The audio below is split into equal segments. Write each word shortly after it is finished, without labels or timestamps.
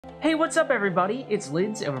Hey, what's up everybody? It's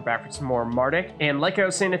Lids, and we're back for some more Mardek, and like I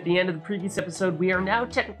was saying at the end of the previous episode, we are now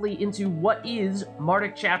technically into what is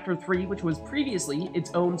Mardek Chapter 3, which was previously its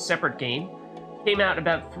own separate game. Came out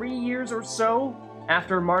about 3 years or so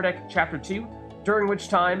after Mardek Chapter 2, during which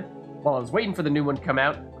time, while I was waiting for the new one to come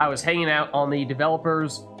out, I was hanging out on the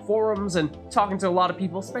developers' forums and talking to a lot of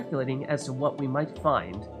people speculating as to what we might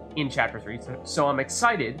find in Chapter 3, so I'm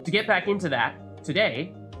excited to get back into that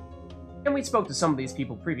today. And we spoke to some of these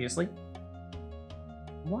people previously.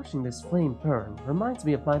 Watching this flame burn reminds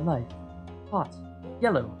me of my life. Hot,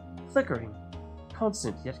 yellow, flickering,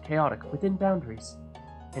 constant yet chaotic within boundaries,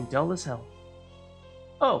 and dull as hell.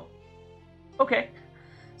 Oh, okay.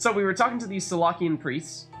 So we were talking to these Salakian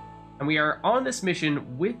priests, and we are on this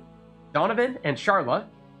mission with Donovan and Charla.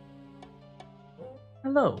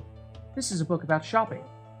 Hello, this is a book about shopping.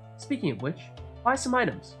 Speaking of which, buy some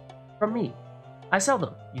items. From me. I sell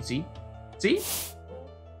them, you see. See?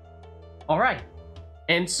 Alright.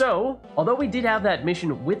 And so, although we did have that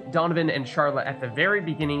mission with Donovan and Charla at the very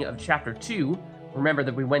beginning of Chapter 2, remember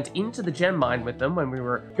that we went into the gem mine with them when we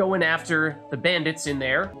were going after the bandits in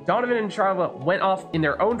there. Donovan and Charla went off in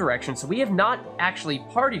their own direction, so we have not actually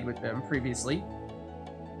partied with them previously.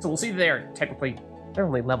 So we'll see they're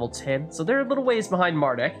only level 10, so they're a little ways behind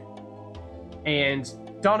Mardek. And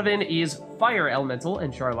Donovan is Fire Elemental,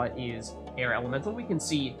 and Charla is Air Elemental. We can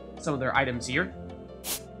see some of their items here.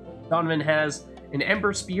 Donovan has an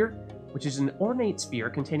Ember Spear, which is an ornate spear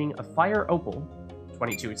containing a fire opal,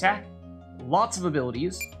 22 attack, lots of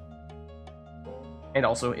abilities, and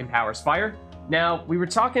also empowers fire. Now, we were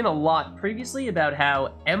talking a lot previously about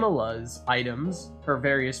how Emila's items, her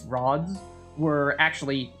various rods, were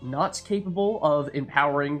actually not capable of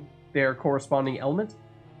empowering their corresponding element.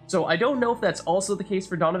 So I don't know if that's also the case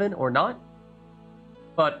for Donovan or not,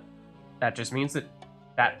 but that just means that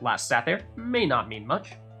that last stat there may not mean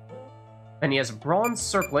much. Then he has a bronze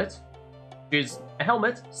circlet, which is a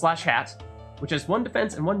helmet slash hat, which has 1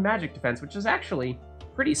 defense and 1 magic defense, which is actually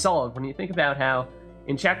pretty solid when you think about how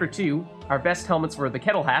in Chapter 2, our best helmets were the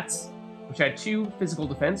kettle hats, which had 2 physical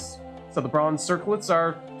defense. So the bronze circlets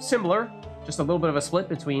are similar, just a little bit of a split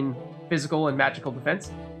between physical and magical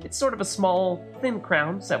defense. It's sort of a small, thin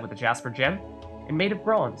crown set with a jasper gem and made of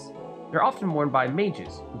bronze. They're often worn by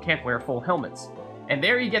mages who can't wear full helmets. And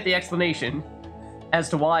there you get the explanation as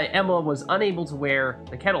to why Emma was unable to wear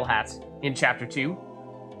the kettle hat in Chapter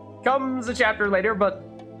 2. Comes a chapter later, but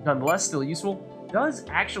nonetheless still useful. Does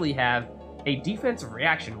actually have a defensive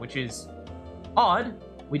reaction, which is odd.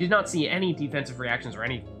 We did not see any defensive reactions or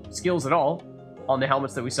any skills at all on the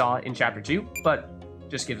helmets that we saw in Chapter 2, but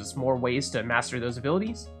just gives us more ways to master those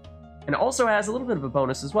abilities. And also has a little bit of a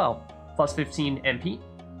bonus as well, plus 15 MP.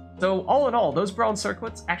 So all in all, those bronze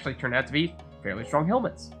circlets actually turned out to be fairly strong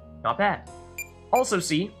helmets. Not bad. Also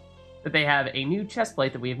see that they have a new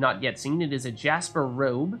chestplate that we have not yet seen. It is a Jasper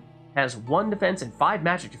robe. Has 1 defense and 5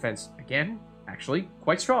 magic defense. Again, actually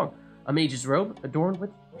quite strong. A mage's robe adorned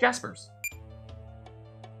with jaspers.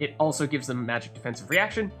 It also gives them magic defensive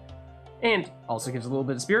reaction, and also gives a little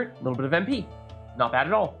bit of spirit, a little bit of MP. Not bad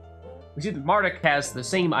at all. We see that Mardek has the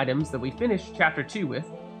same items that we finished Chapter 2 with,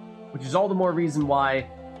 which is all the more reason why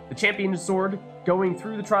the Champion Sword going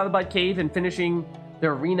through the Trilobite Cave and finishing the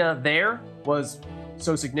arena there was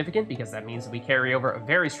so significant, because that means that we carry over a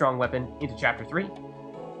very strong weapon into Chapter 3.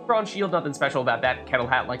 Bronze Shield, nothing special about that. Kettle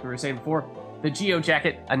Hat, like we were saying before. The Geo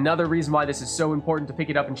Jacket, another reason why this is so important to pick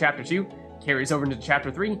it up in Chapter 2, carries over into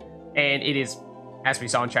Chapter 3, and it is, as we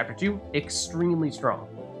saw in Chapter 2, extremely strong.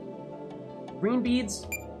 Green Beads,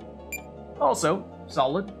 also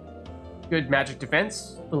solid. Good magic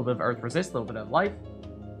defense, a little bit of earth resist, a little bit of life.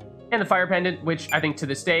 And the Fire Pendant, which I think to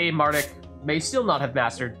this day, Mardek may still not have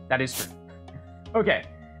mastered. That is true. Okay,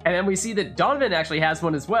 and then we see that Donovan actually has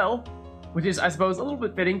one as well, which is, I suppose, a little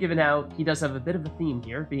bit fitting, given how he does have a bit of a theme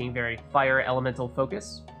here, being very fire elemental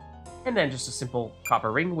focused. And then just a simple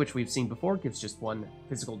copper ring, which we've seen before, gives just 1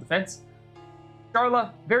 physical defense.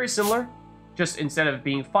 Charla, very similar, just instead of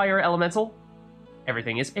being fire elemental,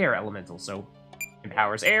 everything is air elemental, so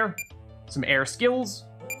empowers air, some air skills,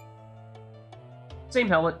 same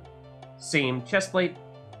helmet, same chestplate,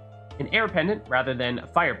 an air pendant rather than a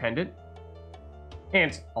fire pendant,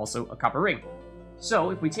 and also a copper ring.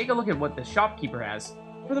 So if we take a look at what the shopkeeper has,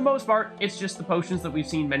 for the most part, it's just the potions that we've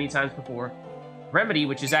seen many times before. Remedy,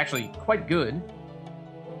 which is actually quite good,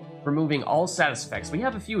 removing all status effects. We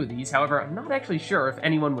have a few of these, however, I'm not actually sure if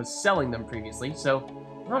anyone was selling them previously, so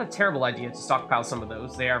not a terrible idea to stockpile some of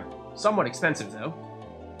those. They are somewhat expensive, though.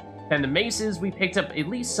 Then the maces, we picked up at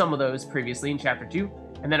least some of those previously in Chapter 2,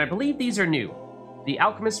 and then I believe these are new. The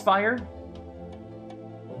Alchemist Fire,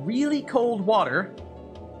 really cold water,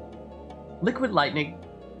 liquid lightning,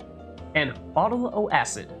 and bottle o'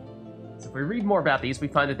 acid. So if we read more about these, we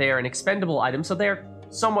find that they are an expendable item, so they're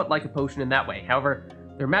somewhat like a potion in that way. However,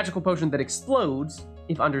 they're a magical potion that explodes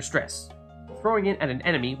if under stress. Throwing it at an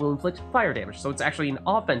enemy will inflict fire damage, so it's actually an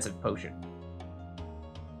offensive potion.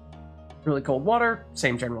 Really cold water,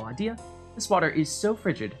 same general idea. This water is so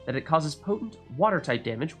frigid that it causes potent water-type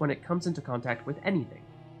damage when it comes into contact with anything.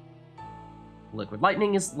 Liquid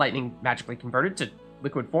lightning is lightning magically converted to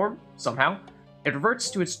liquid form, somehow. It reverts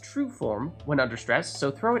to its true form when under stress, so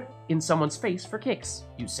throw it in someone's face for kicks,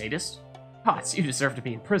 you sadist. Pots, you deserve to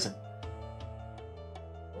be in prison.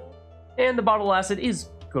 And the bottle acid is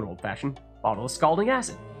good old-fashioned bottle of scalding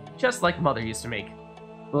acid, just like Mother used to make.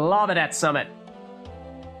 Love it at Summit.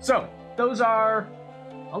 So, those are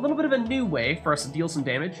a little bit of a new way for us to deal some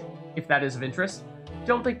damage, if that is of interest.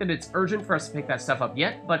 Don't think that it's urgent for us to pick that stuff up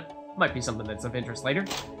yet, but might be something that's of interest later.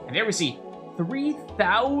 And there we see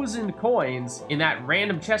 3,000 coins in that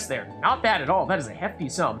random chest there. Not bad at all. That is a hefty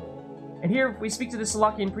sum. And here, if we speak to the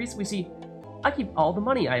Salakian priest, we see, I keep all the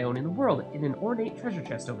money I own in the world in an ornate treasure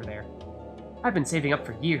chest over there. I've been saving up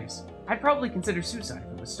for years. I'd probably consider suicide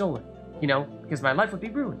if it was stolen. You know, because my life would be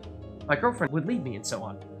ruined. My girlfriend would leave me and so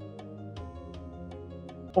on.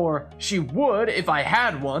 Or she would if I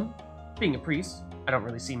had one. Being a priest, I don't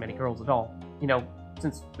really see many girls at all. You know,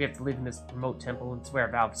 since we have to live in this remote temple and swear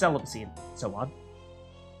a vow of celibacy and so on.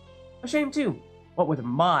 A shame too, what with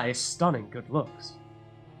my stunning good looks.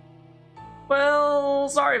 Well,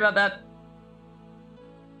 sorry about that.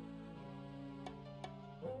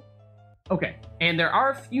 Okay, and there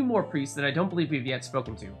are a few more priests that I don't believe we've yet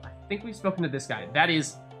spoken to. I think we've spoken to this guy. That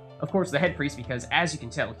is, of course, the head priest, because as you can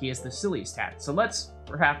tell, he has the silliest hat. So let's,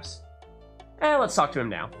 perhaps, let's talk to him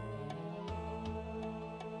now.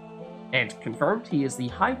 And confirmed, he is the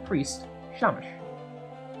High Priest, Shamash.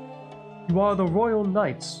 You are the royal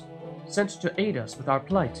knights, sent to aid us with our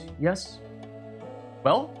plight, yes?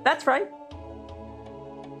 Well, that's right.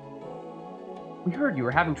 We heard you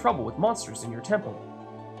were having trouble with monsters in your temple.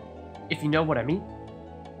 If you know what I mean.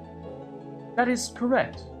 That is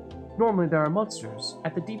correct. Normally there are monsters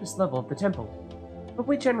at the deepest level of the temple, but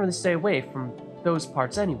we generally stay away from those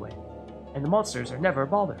parts anyway, and the monsters are never a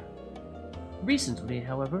bother. Recently,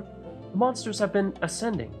 however, the monsters have been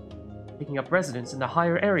ascending, taking up residence in the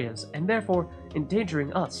higher areas, and therefore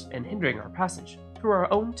endangering us and hindering our passage through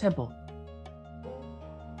our own temple.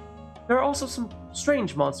 There are also some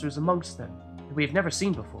strange monsters amongst them that we have never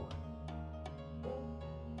seen before.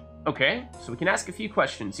 Okay, so we can ask a few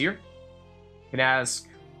questions here. We can ask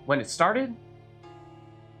when it started.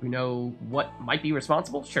 We know what might be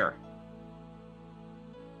responsible? Sure.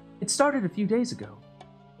 It started a few days ago.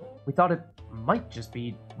 We thought it might just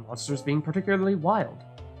be monsters being particularly wild.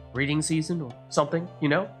 Breeding season or something, you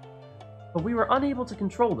know? But we were unable to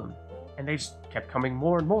control them, and they just kept coming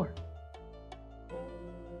more and more.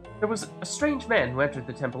 There was a strange man who entered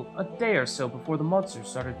the temple a day or so before the monsters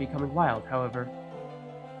started becoming wild, however.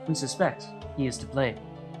 We suspect he is to blame.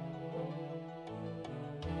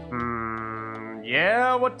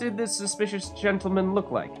 Yeah, what did this suspicious gentleman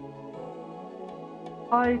look like?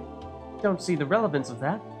 I don't see the relevance of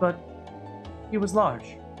that, but he was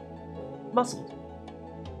large, muscled,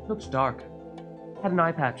 looked dark, had an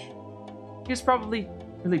eye patch. He was probably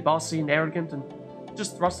really bossy and arrogant and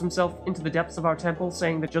just thrust himself into the depths of our temple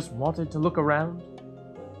saying that just wanted to look around.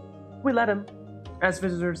 We let him, as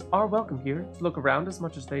visitors are welcome here to look around as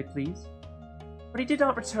much as they please. But he did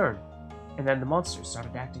not return, and then the monsters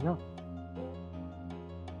started acting up.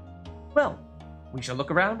 Well, we shall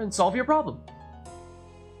look around and solve your problem.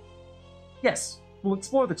 Yes, we'll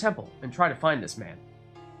explore the temple and try to find this man,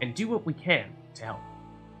 and do what we can to help.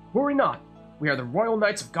 Worry not, we are the Royal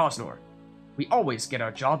Knights of Gosnor. We always get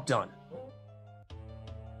our job done.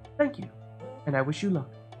 Thank you, and I wish you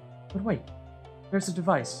luck. But wait, there's a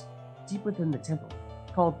device deep within the temple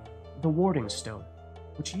called the Warding Stone,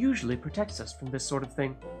 which usually protects us from this sort of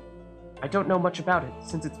thing. I don't know much about it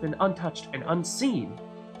since it's been untouched and unseen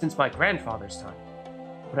since my grandfather's time,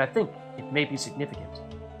 but I think it may be significant.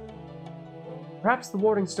 Perhaps the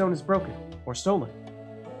Warding Stone is broken or stolen.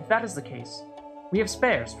 If that is the case, we have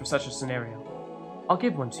spares for such a scenario. I'll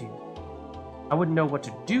give one to you. I wouldn't know what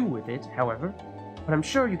to do with it, however, but I'm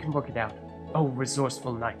sure you can work it out. Oh,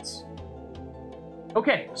 resourceful knights.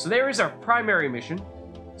 Okay, so there is our primary mission,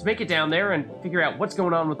 to make it down there and figure out what's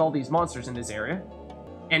going on with all these monsters in this area.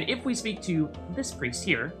 And if we speak to this priest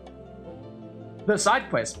here, the side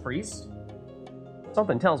quest priest,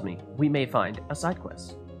 something tells me we may find a side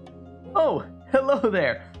quest. Oh, hello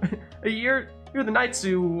there. You're the knights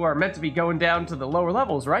who are meant to be going down to the lower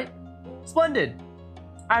levels, right? Splendid.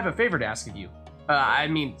 I have a favor to ask of you. I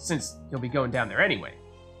mean, since you'll be going down there anyway.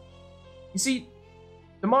 You see,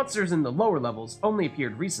 the monsters in the lower levels only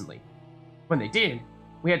appeared recently. When they did,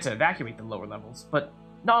 we had to evacuate the lower levels, but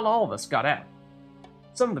not all of us got out.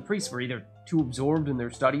 Some of the priests were either too absorbed in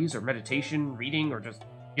their studies or meditation, reading, or just,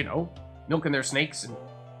 you know, milking their snakes and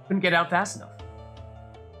couldn't get out fast enough.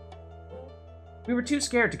 We were too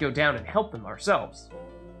scared to go down and help them ourselves.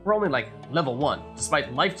 We're only like level 1,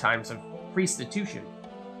 despite lifetimes of prostitution,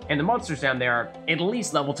 and the monsters down there are at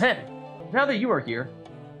least level 10. Now that you are here,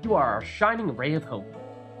 you are our shining ray of hope.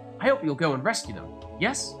 I hope you'll go and rescue them,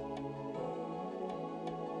 yes?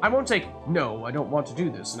 I won't take, "No, I don't want to do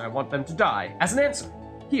this and I want them to die," as an answer.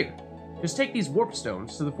 Here, just take these warp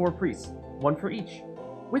stones to the 4 priests, 1 for each.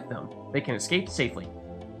 With them, they can escape safely.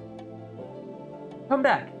 Come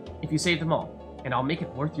back if you save them all, and I'll make it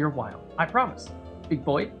worth your while. I promise. Big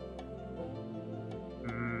boy?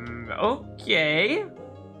 Okay.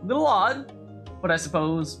 A little odd, but I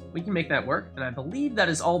suppose we can make that work, and I believe that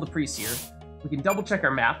is all the priests here. We can double check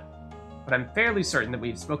our map, but I'm fairly certain that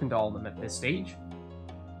we've spoken to all of them at this stage.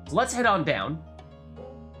 So let's head on down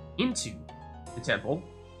into the temple.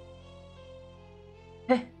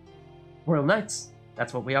 Heh, Royal Knights,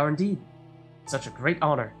 that's what we are indeed. Such a great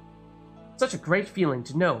honor. Such a great feeling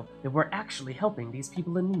to know that we're actually helping these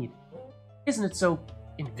people in need. Isn't it so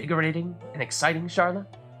invigorating and exciting, Charla?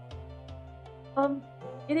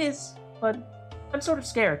 It is, but I'm sort of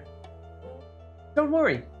scared. Don't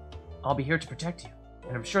worry, I'll be here to protect you,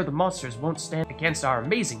 and I'm sure the monsters won't stand against our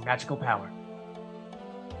amazing magical power.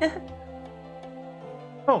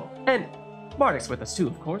 Oh, and Mardek's with us too,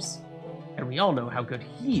 of course. And we all know how good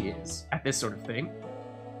he is at this sort of thing.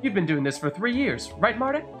 You've been doing this for 3 years, right,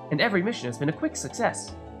 Mardek? And every mission has been a quick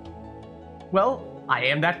success. Well, I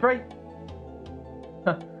am that great.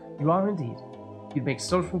 You are indeed. You'd make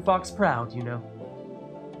Social Fox proud, you know.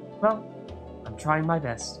 Well, I'm trying my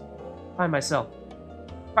best. I myself.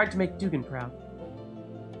 Tried to make Dugan proud.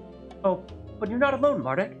 Oh, but you're not alone,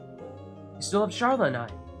 Mardek. You still have Charla and I.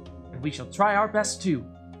 And we shall try our best too.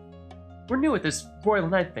 We're new at this Royal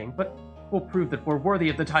Knight thing, but we'll prove that we're worthy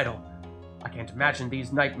of the title. I can't imagine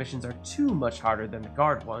these night missions are too much harder than the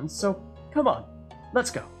guard ones, so come on,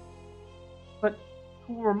 let's go. But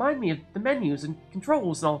who will remind me of the menus and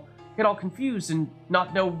controls, and I'll get all confused and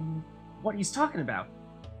not know what he's talking about?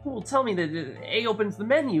 Who will tell me that A opens the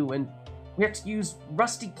menu and we have to use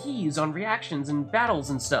rusty keys on reactions and battles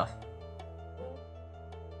and stuff?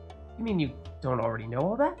 You mean you don't already know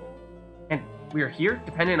all that? And we're here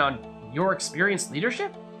dependent on your experienced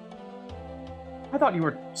leadership? I thought you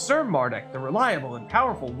were Sir Mardek, the reliable and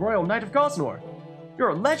powerful Royal Knight of Gosnor. You're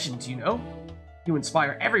a legend, you know. You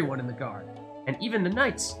inspire everyone in the guard, and even the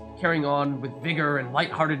knights, carrying on with vigor and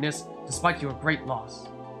lightheartedness despite your great loss.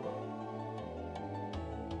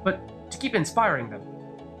 But to keep inspiring them,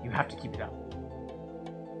 you have to keep it up.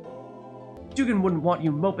 Dugan wouldn't want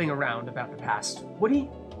you moping around about the past, would he?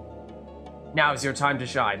 Now is your time to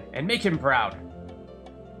shine, and make him proud.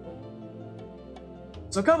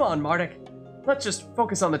 So come on, Mardek. Let's just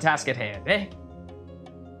focus on the task at hand, eh?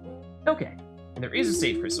 Okay, and there is a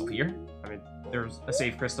save crystal here. I mean, there's a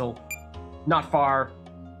save crystal not far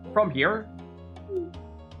from here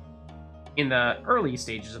in the early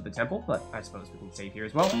stages of the temple, but I suppose we can save here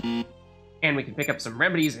as well. And we can pick up some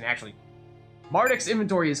remedies, and actually, Mardek's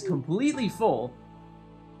inventory is completely full,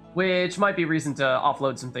 which might be a reason to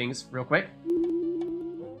offload some things real quick.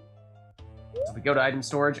 So we go to item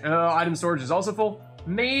storage. Item storage is also full.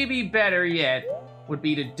 Maybe better yet would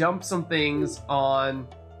be to dump some things on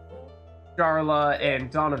Charla and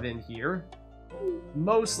Donovan here.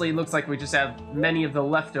 Mostly looks like we just have many of the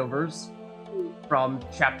leftovers from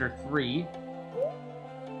Chapter 3.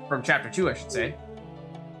 From Chapter 2, I should say.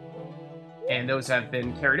 And those have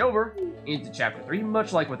been carried over into Chapter 3,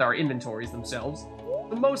 much like with our inventories themselves.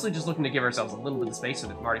 We're mostly just looking to give ourselves a little bit of space so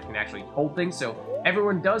that Mardek can actually hold things, so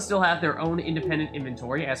everyone does still have their own independent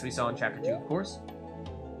inventory, as we saw in Chapter 2, of course.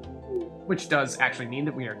 Which does actually mean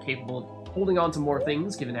that we are capable of holding on to more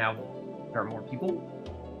things, given how there are more people.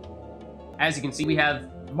 As you can see, we have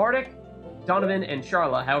Mardek, Donovan, and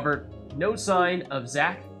Charla. However, no sign of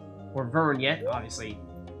Zach or Vern yet, obviously.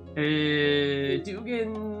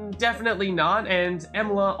 Dugan, definitely not, and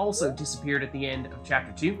Emla also disappeared at the end of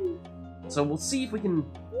Chapter 2. So we'll see if we can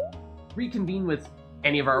reconvene with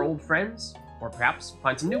any of our old friends, or perhaps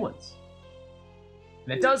find some new ones.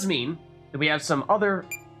 And that does mean that we have some other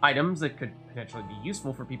items that could potentially be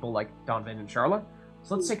useful for people like Donovan and Charla.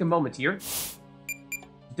 So let's take a moment here to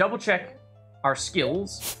double check our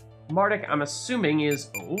skills. Mardek, I'm assuming, is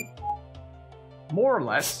more or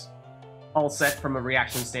less all set from a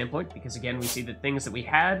reaction standpoint, because again, we see that things that we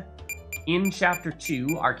had in Chapter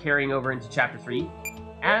 2 are carrying over into Chapter 3.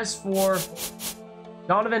 As for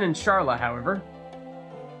Donovan and Charla, however,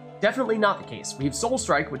 definitely not the case. We have Soul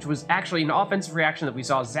Strike, which was actually an offensive reaction that we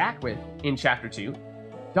saw Zach with in Chapter 2.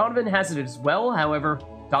 Donovan has it as well, however,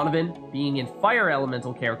 Donovan, being a Fire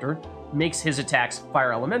Elemental character, makes his attacks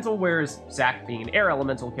Fire Elemental, whereas Zach, being an Air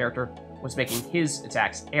Elemental character, was making his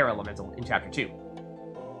attacks Air Elemental in Chapter 2.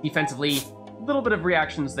 Defensively, a little bit of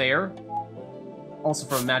reactions there. Also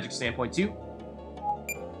from a magic standpoint, too.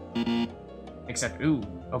 Except, ooh,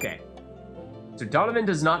 okay. So Donovan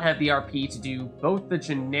does not have the RP to do both the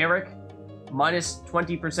generic minus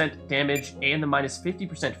 20% damage and the minus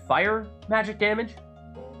 50% fire magic damage.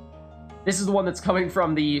 This is the one that's coming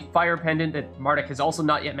from the Fire Pendant that Mardek has also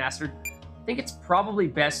not yet mastered. I think it's probably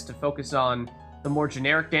best to focus on the more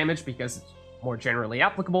generic damage because it's more generally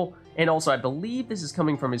applicable. And also, I believe this is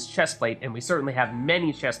coming from his chest plate, and we certainly have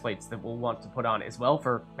many chest plates that we'll want to put on as well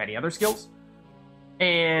for many other skills.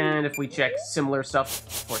 And if we check similar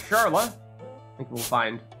stuff for Charla, I think we'll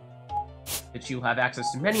find that she'll have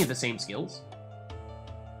access to many of the same skills.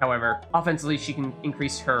 However, offensively, she can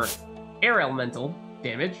increase her air elemental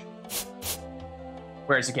damage.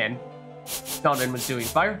 Whereas again, Donovan was doing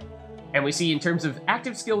fire. And we see in terms of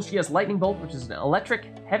active skills, she has Lightning Bolt, which is an electric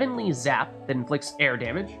heavenly zap that inflicts air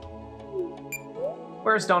damage.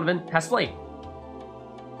 Whereas Donovan has Flame.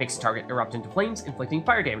 Makes the target erupt into flames, inflicting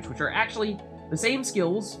fire damage, which are actually the same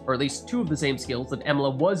skills, or at least two of the same skills that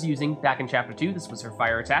Emla was using back in Chapter 2. This was her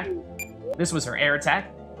fire attack. This was her air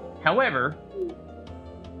attack. However,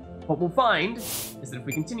 what we'll find is that if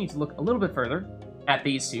we continue to look a little bit further at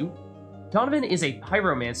these two, Donovan is a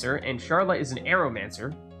Pyromancer and Charla is an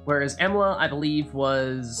Aeromancer, whereas Emla, I believe,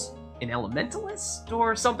 was an Elementalist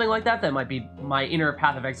or something like that. That might be my inner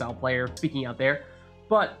Path of Exile player speaking out there.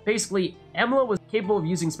 But basically, Emla was capable of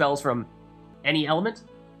using spells from any element,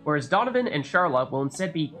 whereas Donovan and Charla will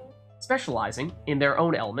instead be specializing in their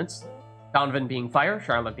own elements. Donovan being fire,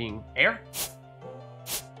 Charla being air.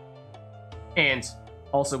 And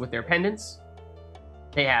also with their pendants,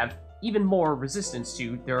 they have even more resistance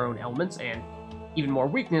to their own elements and even more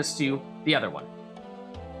weakness to the other one.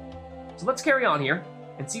 So let's carry on here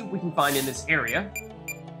and see what we can find in this area.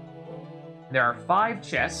 There are 5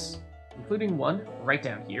 chests, including one right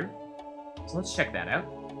down here. So let's check that out.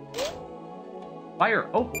 Fire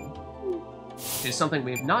Opal, which is something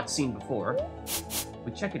we have not seen before. If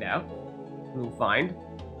we check it out, we will find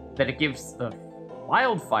that it gives the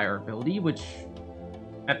Wildfire ability, which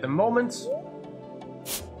at the moment,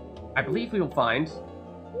 I believe we will find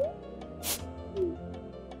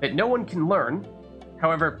that no one can learn.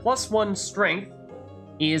 However, +1 strength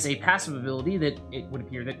is a passive ability that it would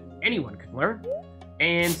appear that anyone could learn.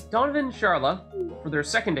 And Donovan and Charla, for their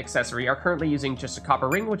second accessory, are currently using just a copper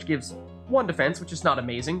ring, which gives 1 defense, which is not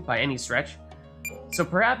amazing by any stretch. So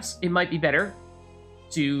perhaps it might be better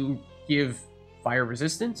to give fire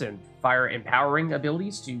resistance and fire empowering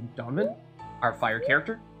abilities to Donovan, our fire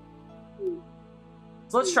character.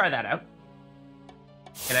 So let's try that out.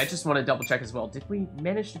 And I just want to double check as well. Did we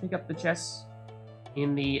manage to pick up the chests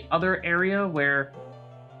in the other area where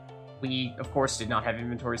we, of course, did not have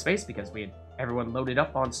inventory space because we had everyone loaded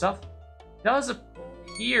up on stuff? Does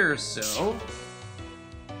appear so.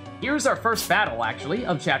 Here's our first battle, actually,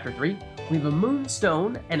 of Chapter 3. We have a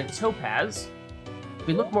Moonstone and a Topaz. If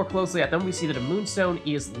we look more closely at them, we see that a Moonstone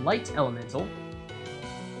is Light Elemental.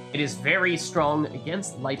 It is very strong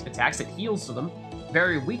against light attacks. It heals to them.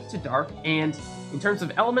 Very weak to dark, and in terms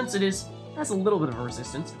of elements, it has a little bit of a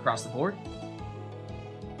resistance across the board.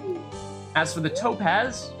 As for the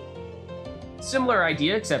Topaz, similar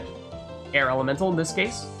idea, except air elemental in this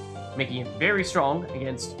case, making it very strong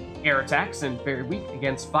against air attacks and very weak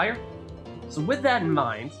against fire. So with that in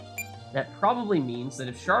mind, that probably means that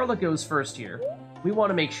if Charla goes first here, we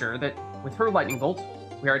want to make sure that with her Lightning Bolt,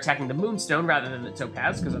 we are attacking the Moonstone rather than the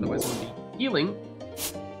Topaz, because otherwise we'll be healing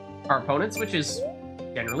our opponents, which is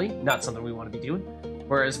generally not something we want to be doing.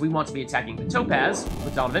 Whereas we want to be attacking the Topaz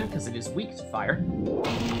with Donovan, because it is weak to fire.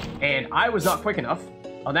 And I was not quick enough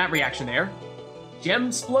on that reaction there.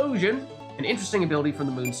 Gemsplosion, an interesting ability from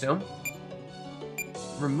the Moonstone.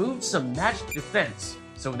 Removed some magic defense,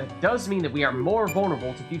 so that does mean that we are more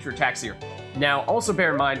vulnerable to future attacks here. Now, also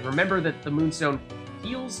bear in mind, remember that the Moonstone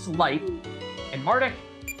heals to light, and Mardek,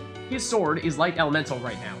 his sword is light elemental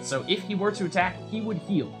right now, so if he were to attack, he would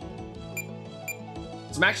heal.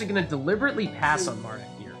 So I'm actually going to deliberately pass on Mardek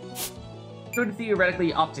here. Could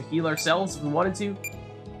theoretically opt to heal ourselves if we wanted to,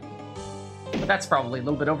 but that's probably a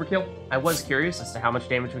little bit overkill. I was curious as to how much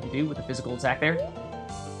damage we could do with a physical attack there.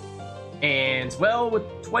 And, well, with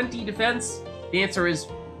 20 defense, the answer is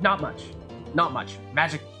not much. Not much.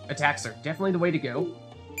 Magic attacks are definitely the way to go.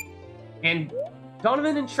 And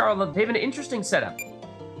Donovan and Charla, they have an interesting setup,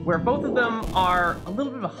 where both of them are a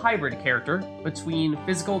little bit of a hybrid character between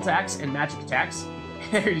physical attacks and magic attacks.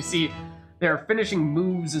 There you see their finishing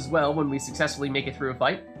moves as well when we successfully make it through a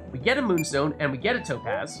fight. We get a Moonstone and we get a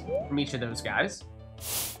Topaz from each of those guys.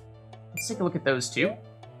 Let's take a look at those two.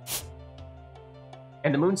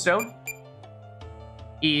 And the Moonstone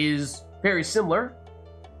is very similar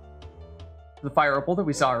to the Fire Opal that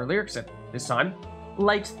we saw earlier, except this time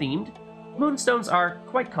light-themed. Moonstones are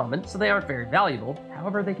quite common, so they aren't very valuable.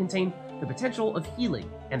 However, they contain the potential of healing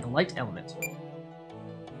and the light element.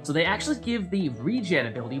 So they actually give the regen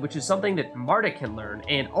ability, which is something that Mardek can learn,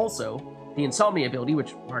 and also the insomnia ability,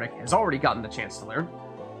 which Mardek has already gotten the chance to learn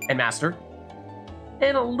and master,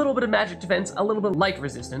 and a little bit of magic defense, a little bit of light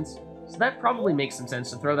resistance. So that probably makes some sense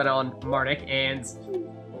to throw that on Mardek, and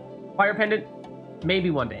Fire Pendant, maybe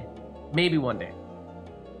one day. Maybe one day.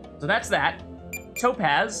 So that's that.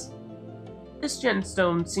 Topaz. This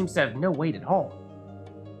gemstone seems to have no weight at all.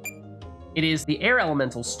 It is the Air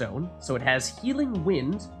Elemental Stone, so it has Healing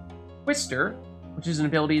Wind, Twister, which is an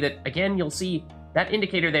ability that, again, you'll see that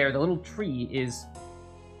indicator there, the little tree, is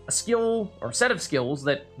a skill or set of skills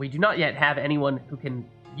that we do not yet have anyone who can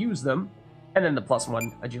use them. And then the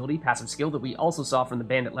 +1 agility, passive skill that we also saw from the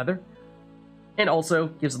Bandit Leather. And also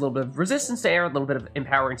gives a little bit of resistance to air, a little bit of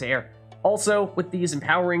empowering to air. Also, with these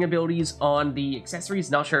empowering abilities on the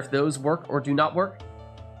accessories, not sure if those work or do not work.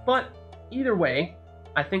 But either way,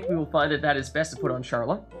 I think we will find that that is best to put on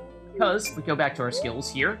Charla. Because, if we go back to our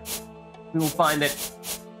skills here, we will find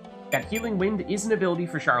that Healing Wind is an ability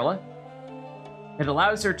for Charla. It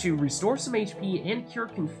allows her to restore some HP and cure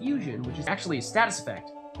confusion, which is actually a status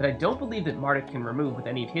effect that I don't believe that Mardek can remove with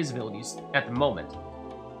any of his abilities at the moment.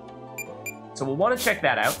 So we'll want to check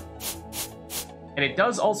that out. And it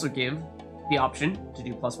does also give the option to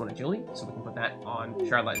do +1 agility, so we can put that on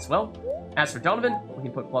Charlotte as well. As for Donovan, we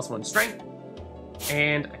can put +1 strength.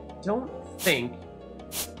 And I don't think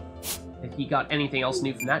that he got anything else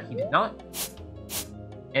new from that. He did not.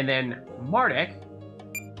 And then Mardek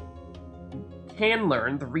can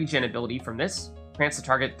learn the regen ability from this. Grants the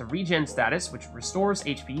target the regen status, which restores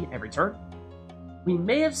HP every turn. We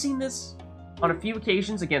may have seen this on a few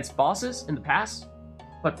occasions against bosses in the past,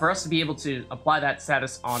 but for us to be able to apply that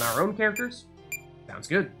status on our own characters, sounds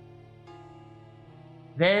good.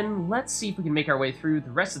 Then let's see if we can make our way through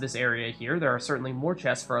the rest of this area here. There are certainly more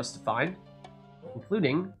chests for us to find,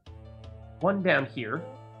 including one down here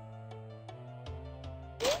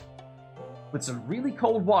with some really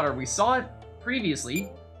cold water. We saw it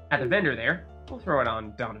previously at the vendor there. We'll throw it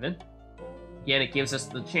on Donovan. Again, it gives us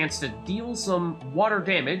the chance to deal some water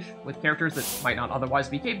damage with characters that might not otherwise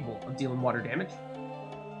be capable of dealing water damage.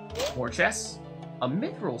 More chests. A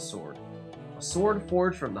mithril sword. A sword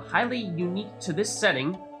forged from the highly unique to this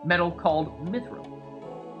setting metal called mithril.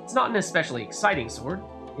 It's not an especially exciting sword.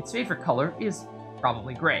 Its favorite color is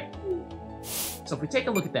probably gray. So if we take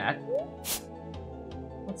a look at that,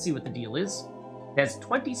 let's see what the deal is. It has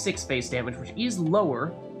 26 base damage, which is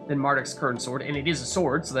lower than Mardek's current sword, and it is a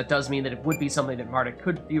sword, so that does mean that it would be something that Mardek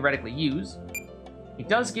could theoretically use. It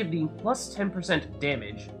does give the plus 10%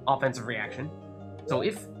 damage offensive reaction. So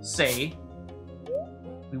if, say,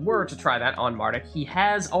 we were to try that on Mardek, he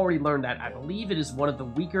has already learned that. I believe it is one of the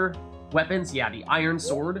weaker weapons. Yeah, the Iron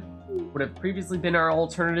Sword would have previously been our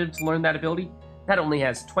alternative to learn that ability. That only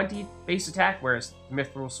has 20 base attack, whereas the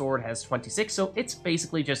Mithril Sword has 26, so it's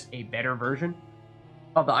basically just a better version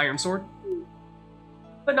of the Iron Sword.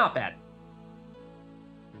 But not bad.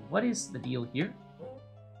 What is the deal here?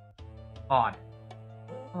 Odd.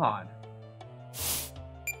 Odd.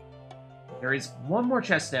 There is one more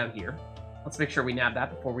chest down here. Let's make sure we nab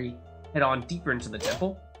that before we head on deeper into the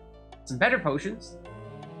temple. Some better potions.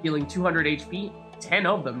 Healing 200 HP. 10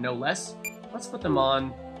 of them, no less. Let's put them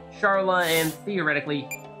on Charla, and theoretically,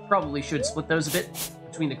 probably should split those a bit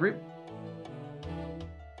between the group.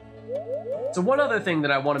 So one other thing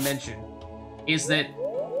that I want to mention is that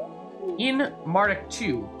in Mardek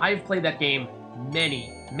 2, I've played that game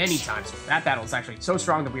many times. That battle is actually so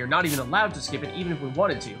strong that we are not even allowed to skip it, even if we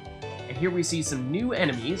wanted to. And here we see some new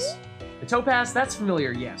enemies. The Topaz, that's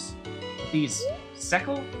familiar, yes. But these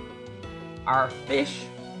Sekul are fish,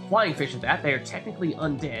 flying fish at that. They are technically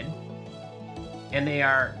undead. And they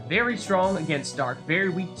are very strong against dark, very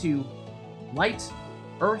weak to light,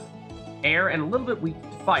 earth, air, and a little bit weak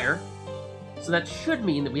to fire. So that should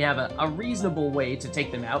mean that we have a reasonable way to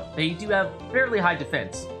take them out. They do have fairly high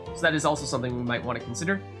defense, so that is also something we might want to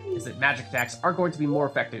consider, is that magic attacks are going to be more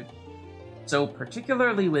effective. So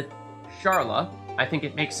particularly with Charla, I think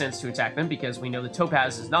it makes sense to attack them because we know the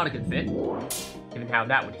Topaz is not a good fit. given how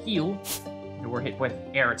that would heal if it were hit with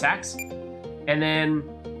air attacks. And then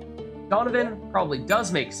Donovan probably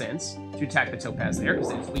does make sense to attack the Topaz there,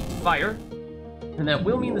 because it's weak to fire. And that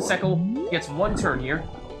will mean the Sekle gets one turn here,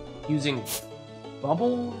 using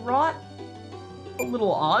Bubble Rot? A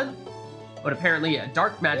little odd, but apparently a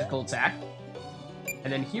dark magical attack.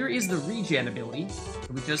 And then here is the regen ability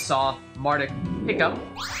that we just saw Mardek pick up.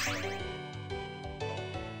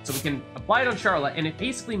 So we can apply it on Charlotte, and it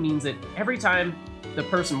basically means that every time the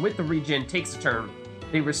person with the regen takes a turn,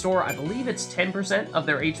 they restore, I believe it's 10% of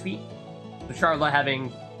their HP. So Charlotte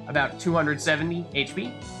having about 270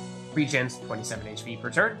 HP, regens 27 HP per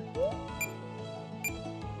turn.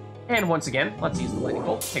 And once again, let's use the Lightning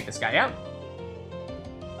Bolt to take this guy out.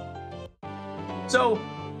 So,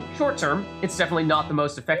 short term, it's definitely not the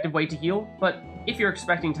most effective way to heal, but if you're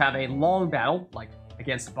expecting to have a long battle, like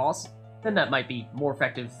against a boss, then that might be more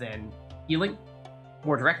effective than healing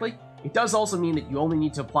more directly. It does also mean that you only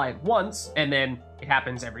need to apply it once, and then it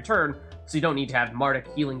happens every turn, so you don't need to have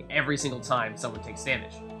Mardek healing every single time someone takes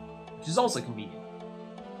damage, which is also convenient.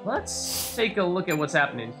 Let's take a look at what's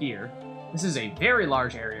happening here. This is a very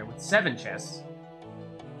large area with 7 chests.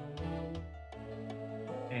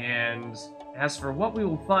 And as for what we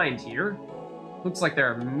will find here, looks like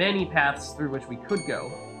there are many paths through which we could go,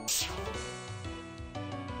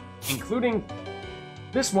 including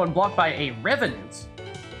this one blocked by a Revenant.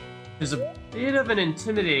 There's a bit of an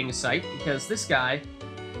intimidating sight because this guy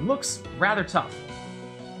looks rather tough.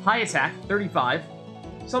 High attack, 35,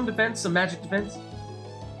 some defense, some magic defense,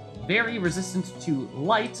 very resistant to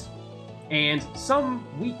light, and some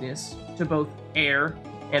weakness to both air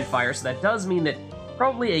and fire, so that does mean that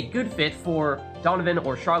probably a good fit for Donovan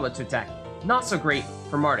or Charlotte to attack. Not so great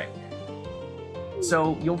for Mardek.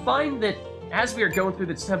 So you'll find that as we are going through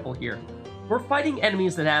this temple here, we're fighting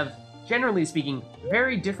enemies that have, generally speaking,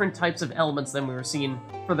 very different types of elements than we were seeing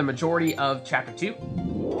for the majority of Chapter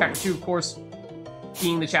 2. Chapter 2, of course,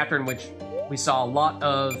 being the chapter in which we saw a lot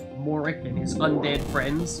of Mardek and his undead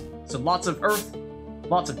friends. So lots of earth,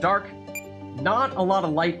 lots of dark, not a lot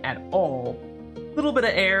of light at all. A little bit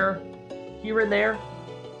of air here and there,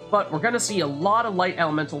 but we're going to see a lot of light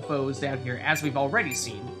elemental foes down here, as we've already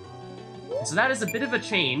seen. And so that is a bit of a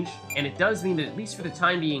change, and it does mean that, at least for the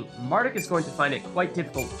time being, Mardek is going to find it quite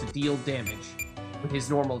difficult to deal damage with his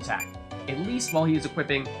normal attack, at least while he is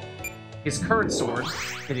equipping his current sword,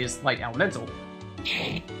 that is light elemental.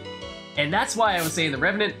 And that's why I was saying the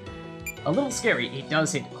Revenant, a little scary. It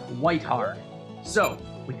does hit quite hard. So,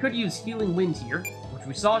 we could use Healing Wind here, which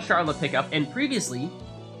we saw Charlotte pick up, and previously,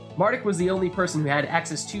 Mardek was the only person who had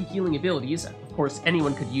access to healing abilities. Of course,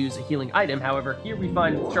 anyone could use a healing item. However, here we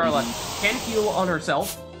find that Charlotte can heal on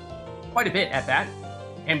herself, quite a bit at that.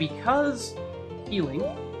 And because healing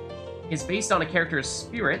is based on a character's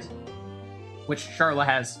spirit, which Charlotte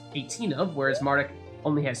has 18 of, whereas Mardek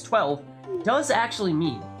only has 12, does actually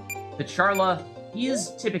mean that Charlotte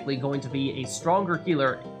is typically going to be a stronger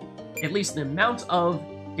healer. At least the amount of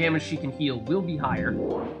damage she can heal will be higher.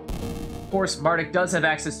 Of course, Mardek does have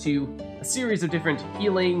access to a series of different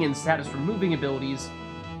healing and status removing abilities,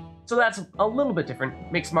 so that's a little bit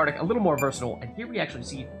different, makes Mardek a little more versatile. And here we actually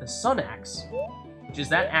see the Sun Axe, which is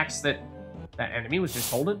that axe that that enemy was just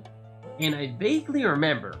holding. And I vaguely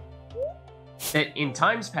remember that in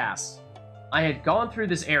times past, I had gone through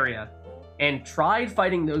this area and tried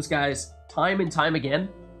fighting those guys time and time again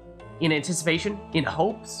in anticipation, in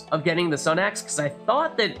hopes of getting the Sun Axe, because I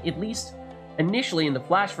thought that, at least initially in the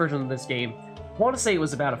Flash version of this game, I want to say it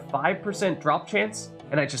was about a 5% drop chance,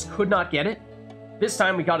 and I just could not get it. This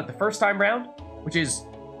time we got it the first time round, which is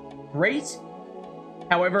great.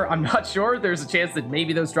 However, I'm not sure. There's a chance that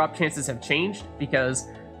maybe those drop chances have changed, because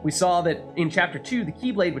we saw that in Chapter 2, the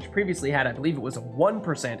Keyblade, which previously had, I believe it was a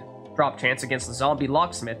 1% drop chance against the zombie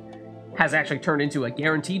locksmith, has actually turned into a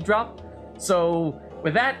guaranteed drop. So,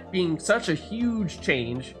 with that being such a huge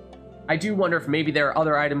change, I do wonder if maybe there are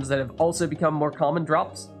other items that have also become more common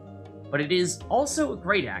drops. But it is also a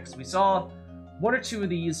great axe. We saw one or two of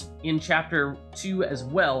these in Chapter 2 as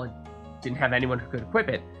well, and didn't have anyone who could equip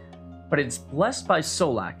it. But it's blessed by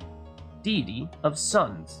Solak, deity of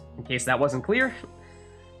suns, in case that wasn't clear.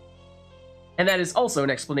 And that is also an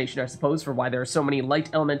explanation, I suppose, for why there are so many light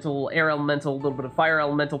elemental, air elemental, a little bit of fire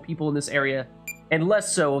elemental people in this area, and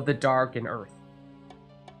less so of the dark and earth.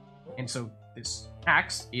 And so this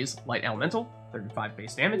axe is light elemental, 35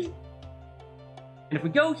 base damage. And if we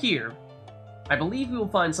go here, I believe we will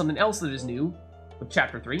find something else that is new with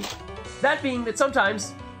Chapter 3. That being that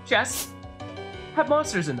sometimes chests have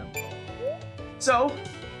monsters in them. So,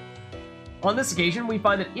 on this occasion, we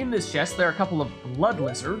find that in this chest there are a couple of blood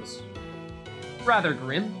lizards. Rather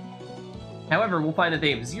grim. However, we'll find that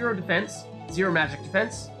they have 0 defense, 0 magic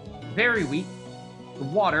defense, very weak to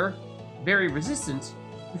water, very resistant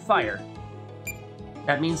to fire.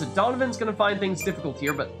 That means that Donovan's going to find things difficult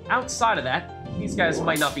here, but outside of that, these guys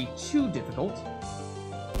might not be too difficult.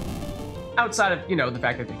 Outside of, you know, the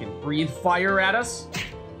fact that they can breathe fire at us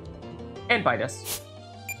and bite us.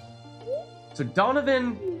 So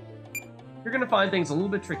Donovan, you're going to find things a little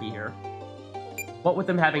bit tricky here. But with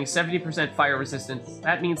them having 70% fire resistance,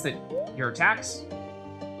 that means that your attacks,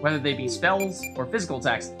 whether they be spells or physical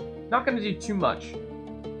attacks, not going to do too much.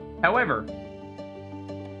 However,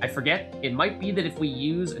 I forget, it might be that if we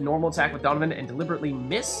use a normal attack with Donovan and deliberately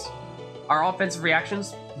miss our offensive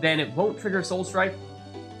reactions, then it won't trigger Soul Strike.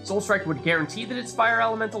 Soul Strike would guarantee that it's fire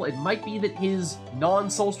elemental. It might be that his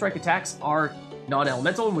non-Soul Strike attacks are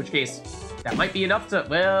non-elemental, in which case that might be enough to,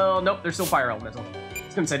 well, nope, they're still fire elemental. I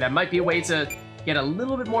was going to say that might be a way to get a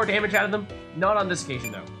little bit more damage out of them. Not on this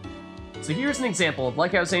occasion, though. So here's an example of,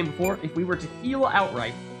 like I was saying before, if we were to heal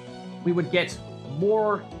outright, we would get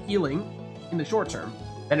more healing in the short term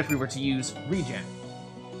than if we were to use regen.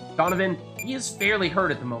 Donovan, he is fairly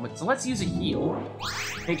hurt at the moment, so let's use a heal.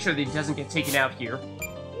 Make sure that he doesn't get taken out here,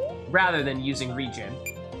 rather than using regen.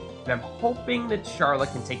 And I'm hoping that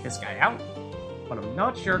Charla can take this guy out, but I'm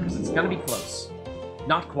not sure because it's going to be close.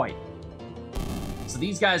 Not quite. So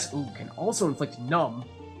these guys, can also inflict numb.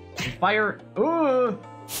 And fire,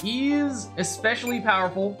 is especially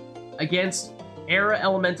powerful against Era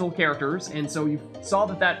Elemental characters, and so you saw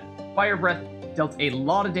that Fire Breath dealt a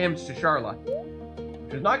lot of damage to Charla.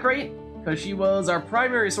 Which is not great, because she was our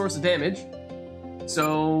primary source of damage.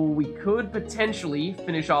 So we could potentially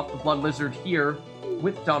finish off the Blood Lizard here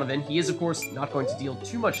with Donovan. He is, of course, not going to deal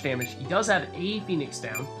too much damage. He does have a Phoenix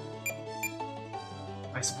down.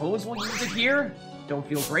 I suppose we'll use it here. Don't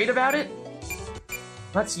feel great about it.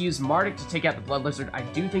 Let's use Mardek to take out the Blood Lizard. I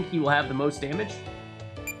do think he will have the most damage.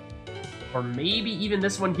 Or maybe even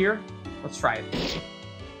this one here. Let's try it.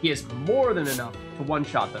 He has more than enough to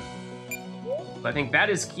one-shot them. But I think that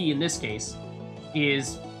is key in this case,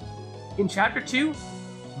 is in Chapter 2,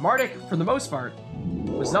 Mardek, for the most part,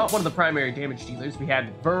 was not one of the primary damage dealers. We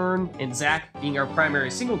had Vern and Zack being our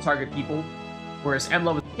primary single-target people, whereas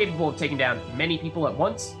Emla was capable of taking down many people at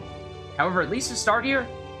once. However, at least to start here,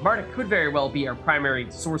 Mardek could very well be our primary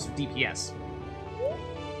source of DPS.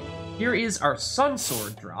 Here is our Sun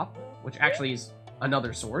Sword drop, which actually is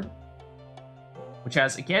another sword, which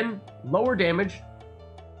has, again, lower damage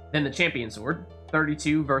than the Champion Sword,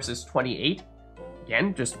 32 versus 28.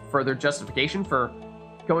 Again, just further justification for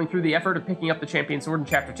going through the effort of picking up the Champion Sword in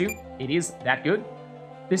Chapter 2. It is that good.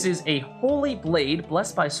 This is a Holy Blade,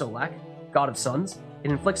 blessed by Solak, God of Suns. It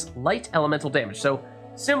inflicts light elemental damage, so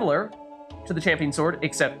similar to the Champion Sword,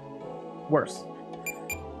 except worse.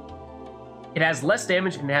 It has less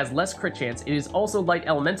damage and it has less crit chance. It is also light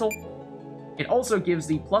elemental. It also gives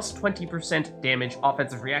the plus 20% damage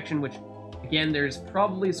offensive reaction, which, again, there's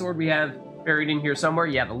probably a sword we have buried in here somewhere.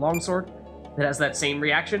 Yeah, the longsword that has that same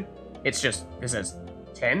reaction. It's just, this has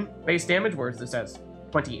 10 base damage, whereas this has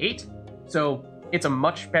 28. So it's a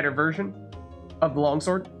much better version of the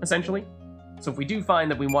longsword, essentially. So if we do find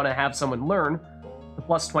that we want to have someone learn the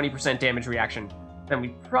plus 20% damage reaction, then we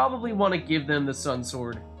probably want to give them the Sun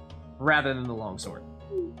Sword rather than the longsword.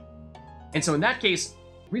 And so in that case,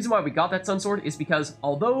 the reason why we got that Sun Sword is because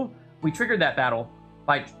although we triggered that battle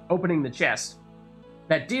by opening the chest,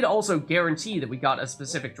 that did also guarantee that we got a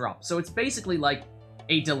specific drop. So it's basically like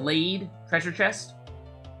a delayed treasure chest.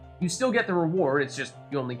 You still get the reward, it's just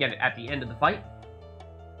you only get it at the end of the fight.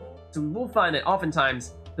 So we will find that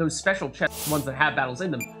oftentimes those special chests, ones that have battles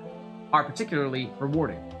in them, are particularly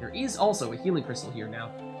rewarding. There is also a healing crystal here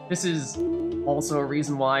now. This is also a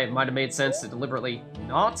reason why it might have made sense to deliberately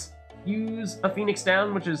not use a Phoenix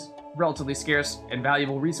down, which is a relatively scarce and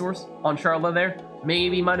valuable resource on Charla there.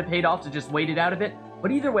 Maybe might have paid off to just wait it out a bit.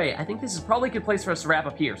 But either way, I think this is probably a good place for us to wrap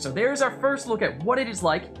up here. So there's our first look at what it is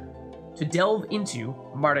like to delve into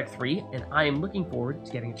Mardek 3, and I am looking forward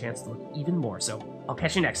to getting a chance to look even more. So I'll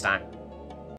catch you next time.